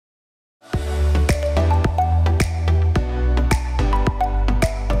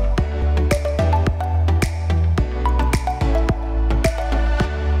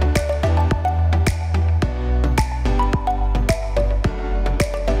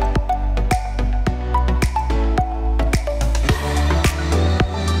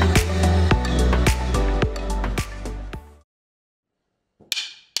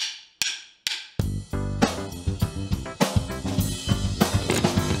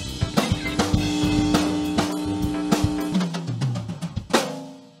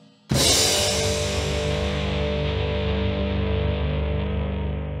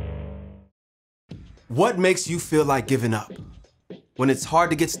What makes you feel like giving up? When it's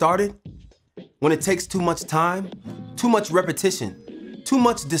hard to get started? When it takes too much time? Too much repetition? Too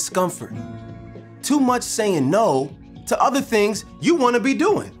much discomfort? Too much saying no to other things you want to be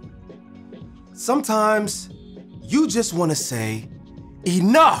doing? Sometimes you just want to say,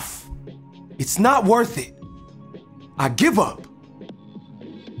 enough! It's not worth it. I give up.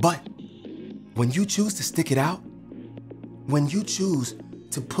 But when you choose to stick it out, when you choose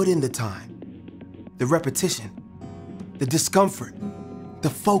to put in the time, the repetition, the discomfort, the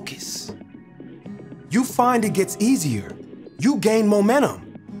focus, you find it gets easier. You gain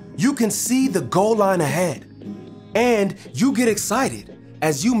momentum. You can see the goal line ahead. And you get excited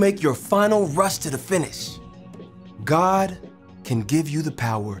as you make your final rush to the finish. God can give you the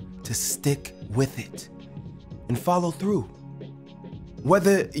power to stick with it and follow through.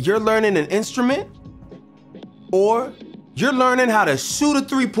 Whether you're learning an instrument or you're learning how to shoot a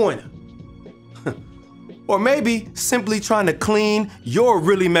three-pointer, or maybe simply trying to clean your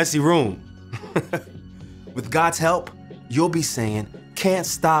really messy room. With God's help, you'll be saying, can't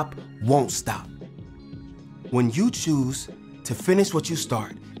stop, won't stop. When you choose to finish what you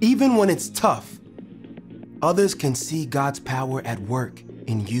start, even when it's tough, others can see God's power at work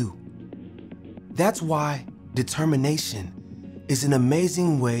in you. That's why determination is an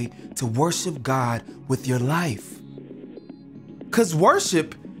amazing way to worship God with your life. 'Cause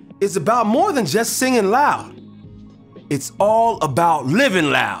worship is about more than just singing loud. It's all about living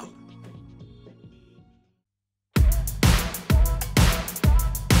loud.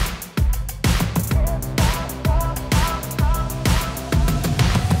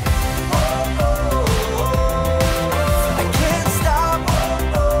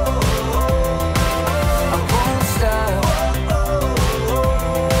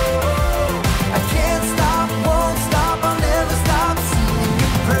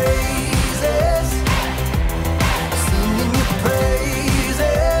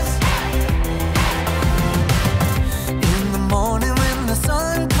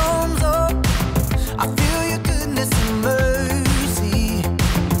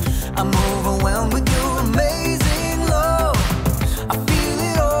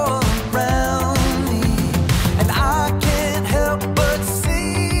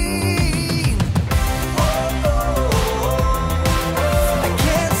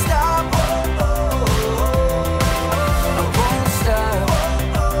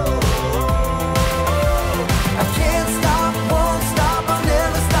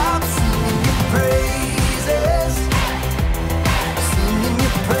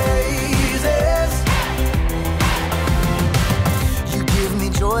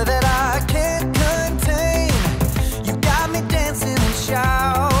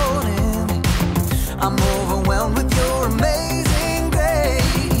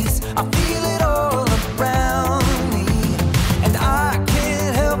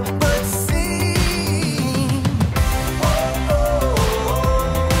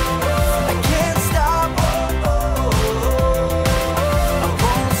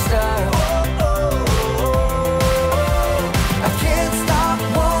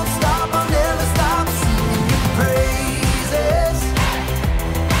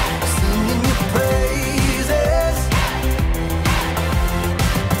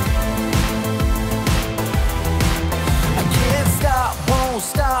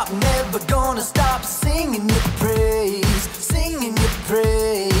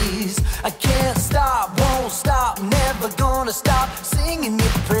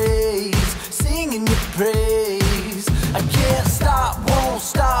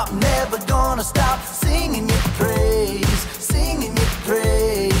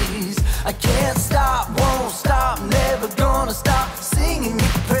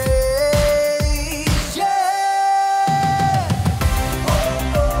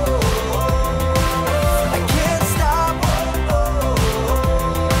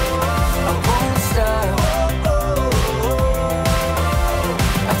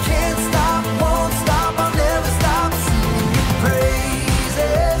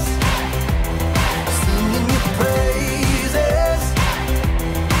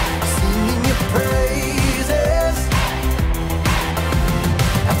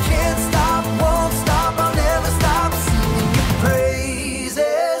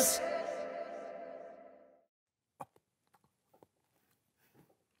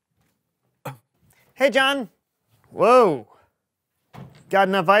 Hey, John. Whoa. Got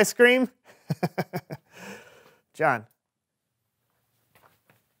enough ice cream? John.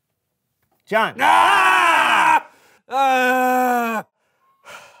 John. Ah!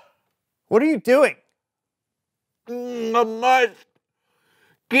 What are you doing? I must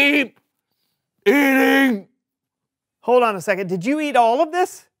keep eating. Hold on a second. Did you eat all of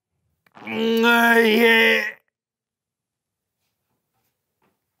this? Yeah.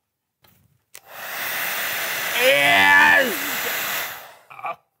 Yes.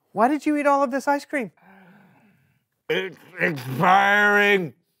 Why did you eat all of this ice cream? It's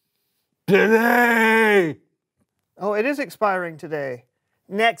expiring today. Oh, it is expiring today.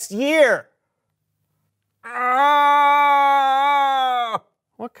 Next year. Ah!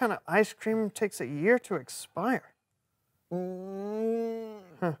 What kind of ice cream takes a year to expire? Huh.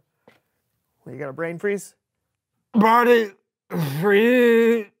 Well, you got a brain freeze? Body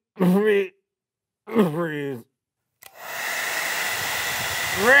freeze.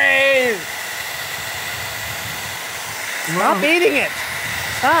 Freeze. Stop eating it.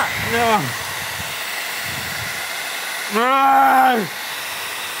 Stop. No. Ah!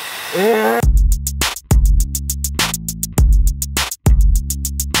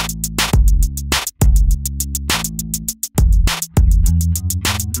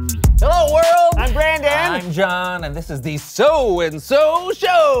 Hello, world! I'm Brandon. I'm John, and this is the So-and-So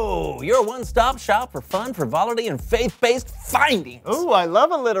Show! Your one-stop shop for fun, frivolity, and faith-based findings. Ooh, I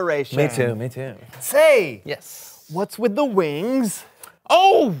love alliteration. Me too. Say, Yes. what's with the wings?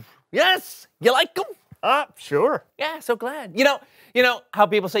 Oh, yes! You like them? Sure. Yeah, so glad. You know how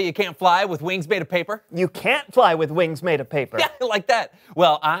people say you can't fly with wings made of paper? You can't fly with wings made of paper. Yeah, like that.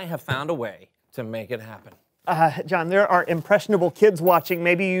 Well, I have found a way to make it happen. John, there are impressionable kids watching.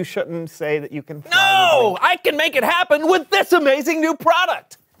 Maybe you shouldn't say that you can fly with No! wings. I can make it happen with this amazing new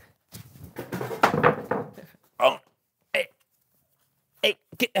product! Oh, hey,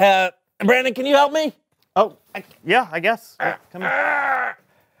 Brandon, can you help me? Oh, yeah, I guess. Come on.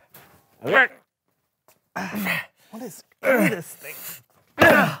 What is this thing?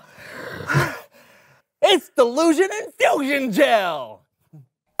 It's Delusion Infusion Gel!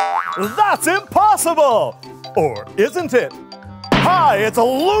 That's impossible! Or isn't it? Hi, it's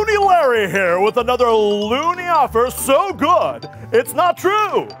Loony Larry here with another loony offer so good, it's not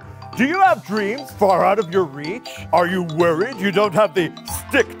true. Do you have dreams far out of your reach? Are you worried you don't have the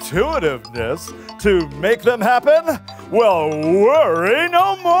stick-to-itiveness to make them happen? Well, worry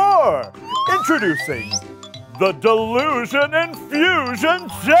no more. Introducing the Delusion Infusion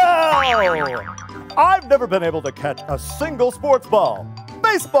Gel. I've never been able to catch a single sports ball.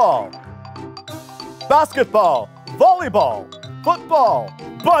 Baseball, basketball, volleyball, football.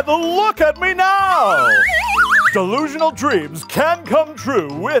 But look at me now! Delusional dreams can come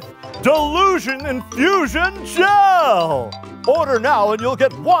true with Delusion Infusion Gel! Order now and you'll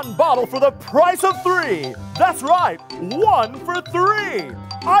get one bottle for the price of 3. That's right, 1 for 3.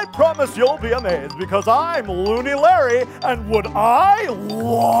 I promise you'll be amazed because I'm Loony Larry, and would I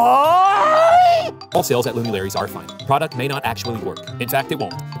lie? All sales at Loony Larry's are fine. Product may not actually work. In fact, it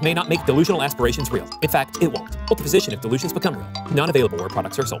won't. It may not make delusional aspirations real. In fact, it won't. Book a physician if delusions become real. Not available where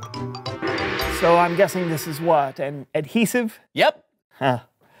products are sold. So I'm guessing this is what, an adhesive? Yep. Huh.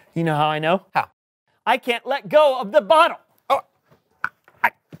 You know how I know? How? I can't let go of the bottle.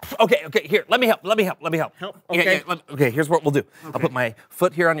 Okay, here, let me help. Help? Okay. Okay, here's what we'll do. I'll put my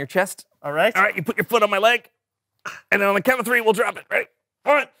foot here on your chest. All right. All right, you put your foot on my leg, and then on the count of 3, we'll drop it, right?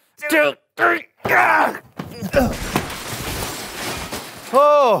 1, 2, 3, ah!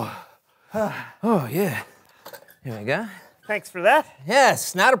 Oh, yeah. Here we go. Thanks for that.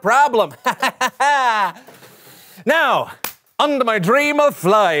 Yes, not a problem. Now, on to my dream of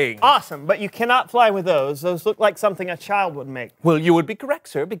flying. Awesome, but you cannot fly with those. Those look like something a child would make. Well, you would be correct,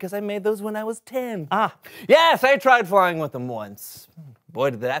 sir, because I made those when I was 10. Ah. Yes, I tried flying with them once.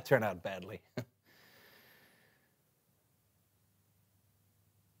 Boy, did that turn out badly.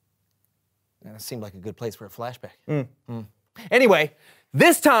 That seemed like a good place for a flashback. Anyway,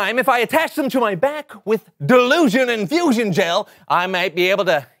 this time, if I attach them to my back with Delusion Infusion Gel, I might be able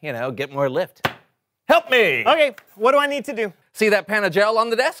to, get more lift. Help me! Okay, what do I need to do? See that pan of gel on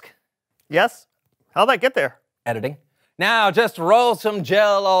the desk? Yes? How'd that get there? Editing. Now just roll some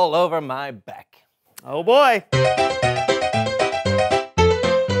gel all over my back. Oh boy.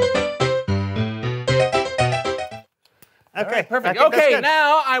 Okay, Perfect. Okay,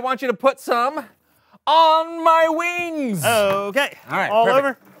 now I want you to put some on my wings. Okay. All right. All perfect.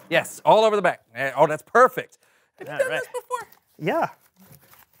 over? Yes, all over the back. Oh, that's perfect. Have you done right. this before? Yeah.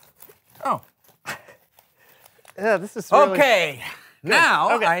 Oh. Yeah, this is really... Okay.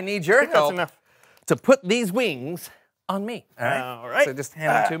 Now Okay. I need your I think that's help enough. to put these wings on me. All right. All right. So just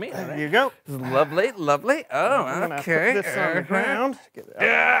hand them to me. All There right. you go. Lovely, lovely. Oh, I'm gonna okay. put this on the ground. Get it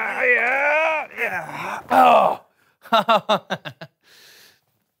out. Yeah. Oh.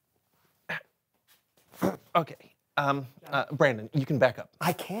 Okay. Brandon, you can back up.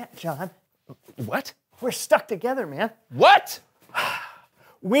 I can't, John. What? We're stuck together, man. What?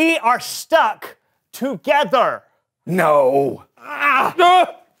 We are stuck together. No.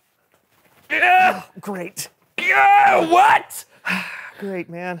 Great. What? Great,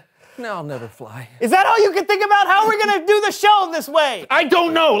 man. No, I'll never fly. Is that all you can think about? How are we gonna do the show this way? I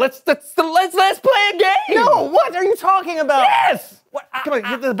don't know. Let's play a game. No, what are you talking about? Yes. What? Come on,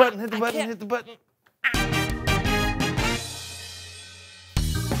 hit the button. Hit the button. Hit the button.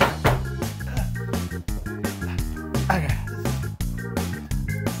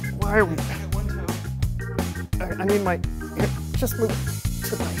 Why are we? I need my. Here, just move it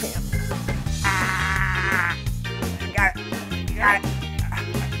to my hand. Got it. Got it.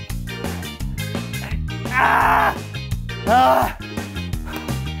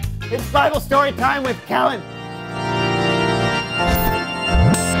 It's Bible story time with Kellen.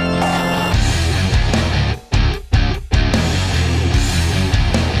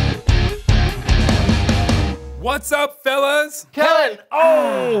 What's up, fellas? Kellen.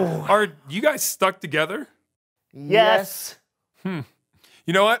 Oh. Are you guys stuck together? Yes. You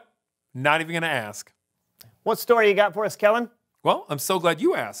know what? Not even gonna ask. What story you got for us, Kellen? Well, I'm so glad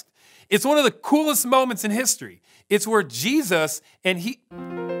you asked. It's one of the coolest moments in history. It's where Jesus and he...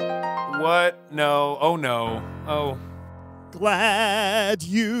 What? No. Oh, no. Oh. Glad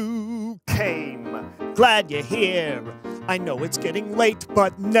you came. Glad you're here. I know it's getting late,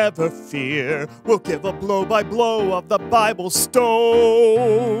 but never fear. We'll give a blow-by-blow of the Bible story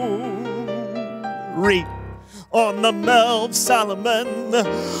on the Melv Solomon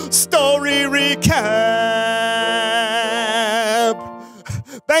Story Recap.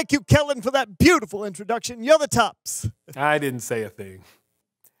 Thank you, Kellen, for that beautiful introduction. You're the tops. I didn't say a thing.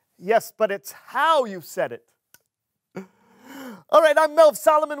 Yes, but it's how you said it. All right, I'm Melv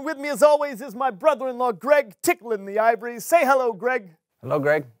Solomon. With me, as always, is my brother-in-law, Greg, tickling the ivories. Say hello, Greg. Hello,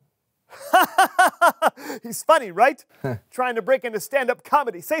 Greg. He's funny, right? Trying to break into stand-up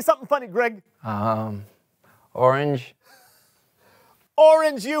comedy. Say something funny, Greg. Orange.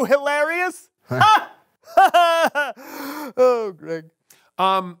 Orange, you hilarious? Oh, Greg.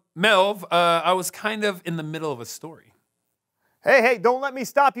 Melv, I was kind of in the middle of a story. Hey, don't let me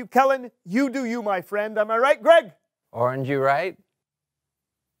stop you, Kellen. You do you, my friend. Am I right, Greg? Orange, you right?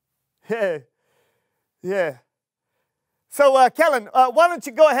 Yeah. So, Kellen, why don't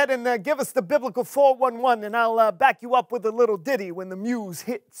you go ahead and give us the biblical 411, and I'll back you up with a little ditty when the muse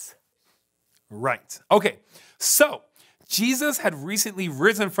hits. Right. Okay. So, Jesus had recently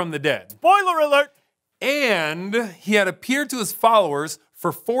risen from the dead. Spoiler alert! And he had appeared to his followers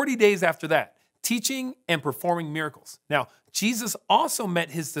for 40 days after that, teaching and performing miracles. Now, Jesus also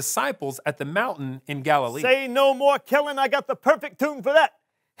met his disciples at the mountain in Galilee. Say no more, Kellen. I got the perfect tune for that.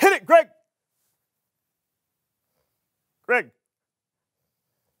 Hit it, Greg. Greg.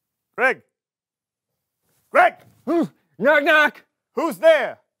 Knock, knock. Who's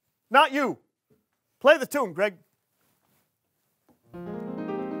there? Not you. Play the tune, Greg.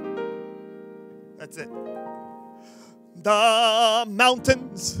 That's it. The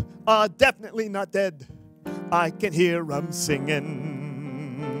mountains are definitely not dead. I can hear them singing.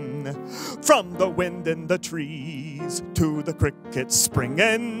 From the wind in the trees to the crickets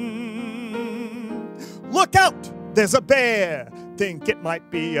springing. Look out, there's a bear. Think it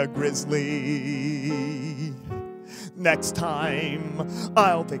might be a grizzly. Next time,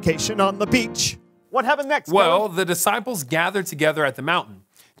 I'll vacation on the beach. What happened next, Well, Kellen? the disciples gathered together at the mountain.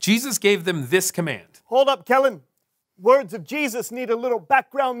 Jesus gave them this command. Hold up, Kellen. Words of Jesus need a little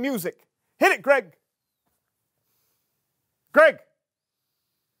background music. Hit it, Greg. Greg!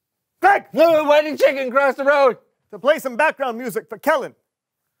 Why did chicken cross the road? To play some background music for Kellen.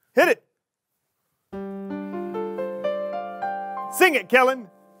 Hit it. Sing it, Kellen.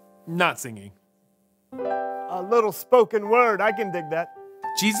 Not singing. A little spoken word. I can dig that.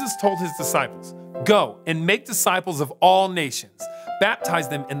 Jesus told his disciples, "Go and make disciples of all nations. Baptize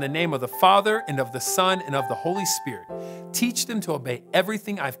them in the name of the Father and of the Son and of the Holy Spirit. Teach them to obey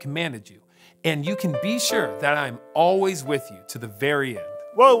everything I've commanded you. And you can be sure that I'm always with you to the very end."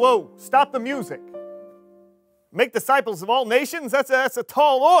 Whoa. Stop the music. Make disciples of all nations? That's a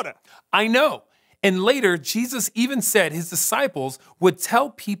tall order. I know. And later, Jesus even said his disciples would tell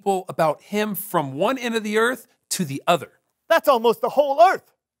people about him from one end of the earth to the other. That's almost the whole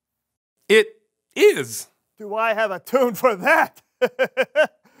earth. It is. Do I have a tune for that?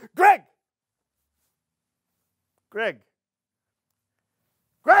 Greg! Put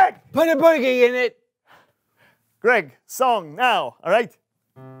a boogie in it. Greg, song now, all right?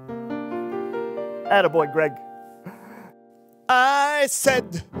 Attaboy, Greg. I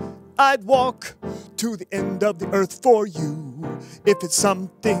said I'd walk to the end of the earth for you. If it's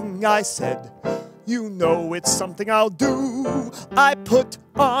something I said, you know it's something I'll do. I put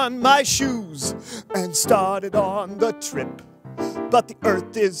on my shoes and started on the trip. But the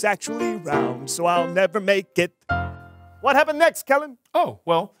earth is actually round, so I'll never make it. What happened next, Kellen? Oh,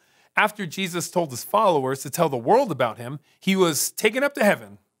 well, after Jesus told his followers to tell the world about him, he was taken up to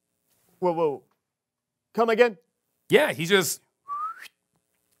heaven. Whoa. Come again? Yeah, he just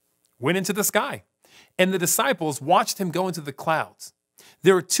went into the sky. And the disciples watched him go into the clouds.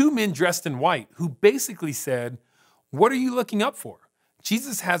 There were two men dressed in white who basically said, "What are you looking up for?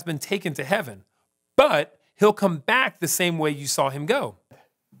 Jesus has been taken to heaven, but he'll come back the same way you saw him go."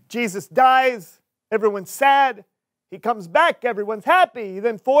 Jesus dies, everyone's sad. He comes back, everyone's happy.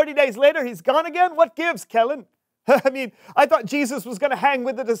 Then 40 days later, he's gone again? What gives, Kellen? I mean, I thought Jesus was going to hang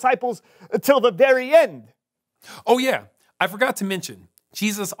with the disciples until the very end. Oh yeah, I forgot to mention,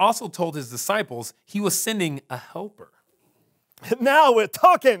 Jesus also told his disciples he was sending a helper. Now we're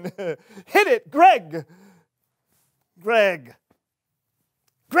talking. Hit it, Greg. Greg.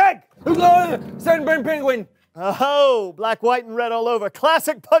 Sunburned penguin. Oh, black, white, and red all over.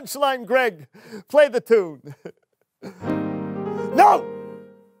 Classic punchline, Greg. Play the tune. No!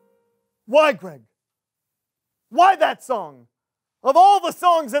 Why, Greg? Why that song? Of all the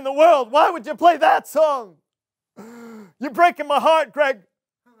songs in the world, why would you play that song? You're breaking my heart, Greg.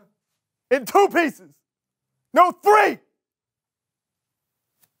 In two pieces. No, three.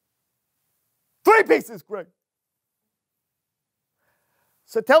 3 pieces, Greg.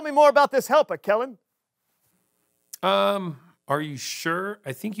 So tell me more about this helper, Kellen. Are you sure?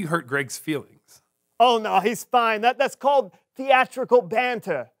 I think you hurt Greg's feelings. Oh, no, he's fine. That's called theatrical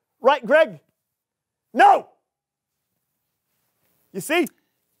banter. Right, Greg? No! You see?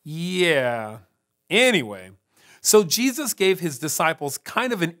 Yeah. Anyway, so Jesus gave his disciples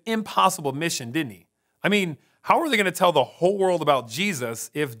kind of an impossible mission, didn't he? I mean, how are they going to tell the whole world about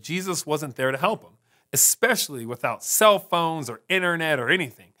Jesus if Jesus wasn't there to help them? Especially without cell phones or internet or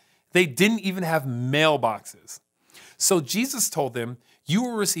anything. They didn't even have mailboxes. So Jesus told them, "You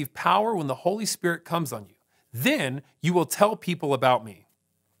will receive power when the Holy Spirit comes on you. Then you will tell people about me."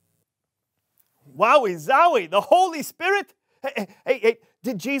 Wowie zowie, the Holy Spirit? Hey,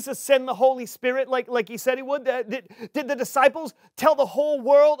 did Jesus send the Holy Spirit like he said he would? Did the disciples tell the whole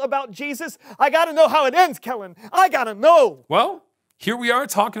world about Jesus? I gotta know how it ends, Kellen. I gotta know. Well, here we are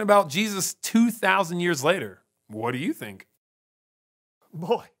talking about Jesus 2,000 years later. What do you think?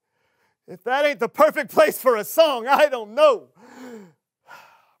 Boy, if that ain't the perfect place for a song, I don't know.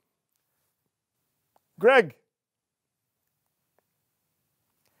 Greg.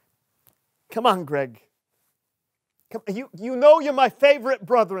 Come on, Greg. You know you're my favorite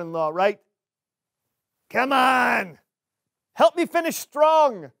brother-in-law, right? Come on. Help me finish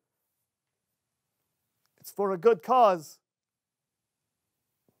strong. It's for a good cause.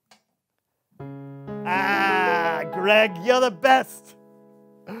 Ah, Greg, you're the best.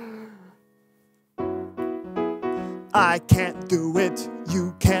 I can't do it,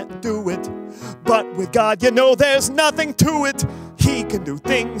 you can't do it. But with God, you know there's nothing to it. He can do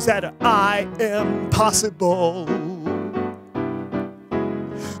things that are impossible.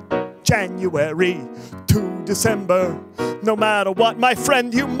 January to December, no matter what, my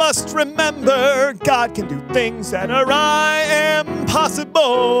friend, you must remember, God can do things that are impossible.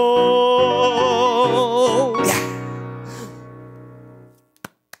 Yeah.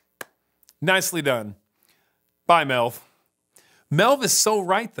 Nicely done. Bye, Melv. Melv is so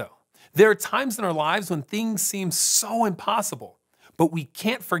right, though. There are times in our lives when things seem so impossible, but we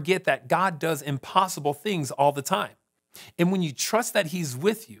can't forget that God does impossible things all the time. And when you trust that He's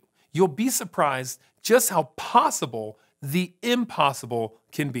with you, you'll be surprised just how possible the impossible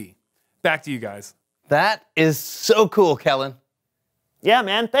can be. Back to you guys. That is so cool, Kellen. Yeah,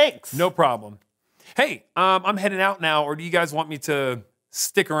 man, thanks. No problem. Hey, I'm heading out now, or do you guys want me to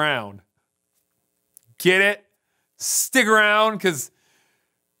stick around? Get it? Stick around, because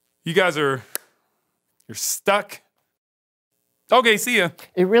you guys you're stuck. Okay, see ya.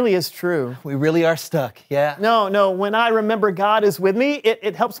 It really is true. We really are stuck, yeah. No, when I remember God is with me,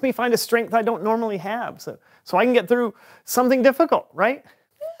 it helps me find a strength I don't normally have. So I can get through something difficult, right?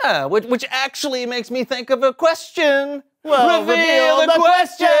 Yeah, which actually makes me think of a question. Well, reveal the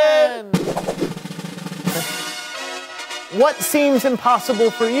question! What seems impossible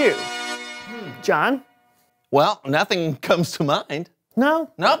for you? John? Well, nothing comes to mind.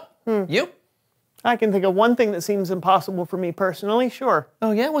 No? Nope. You? I can think of one thing that seems impossible for me personally, sure.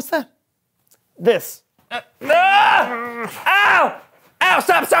 Oh, yeah? What's that? This. Ow! Ow!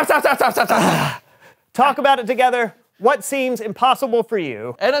 Stop! Talk about it together. What seems impossible for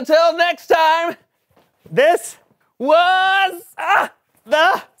you? And until next time, This was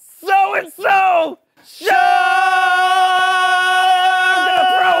the so-and-so show! I'm gonna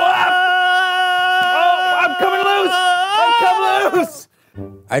throw up! Oh, I'm coming loose! I'm coming loose!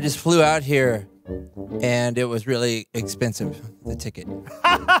 I just flew out here, and it was really expensive, the ticket.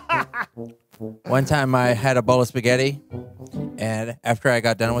 One time I had a bowl of spaghetti, and after I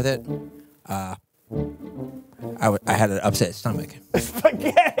got done with it, I had an upset stomach.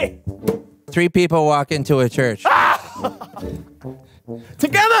 spaghetti. 3 people walk into a church.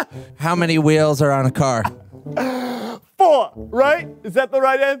 Together. How many wheels are on a car? 4, right? Is that the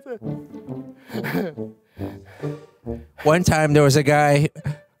right answer? One time there was a guy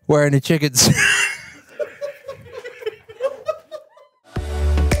wearing a chicken suit.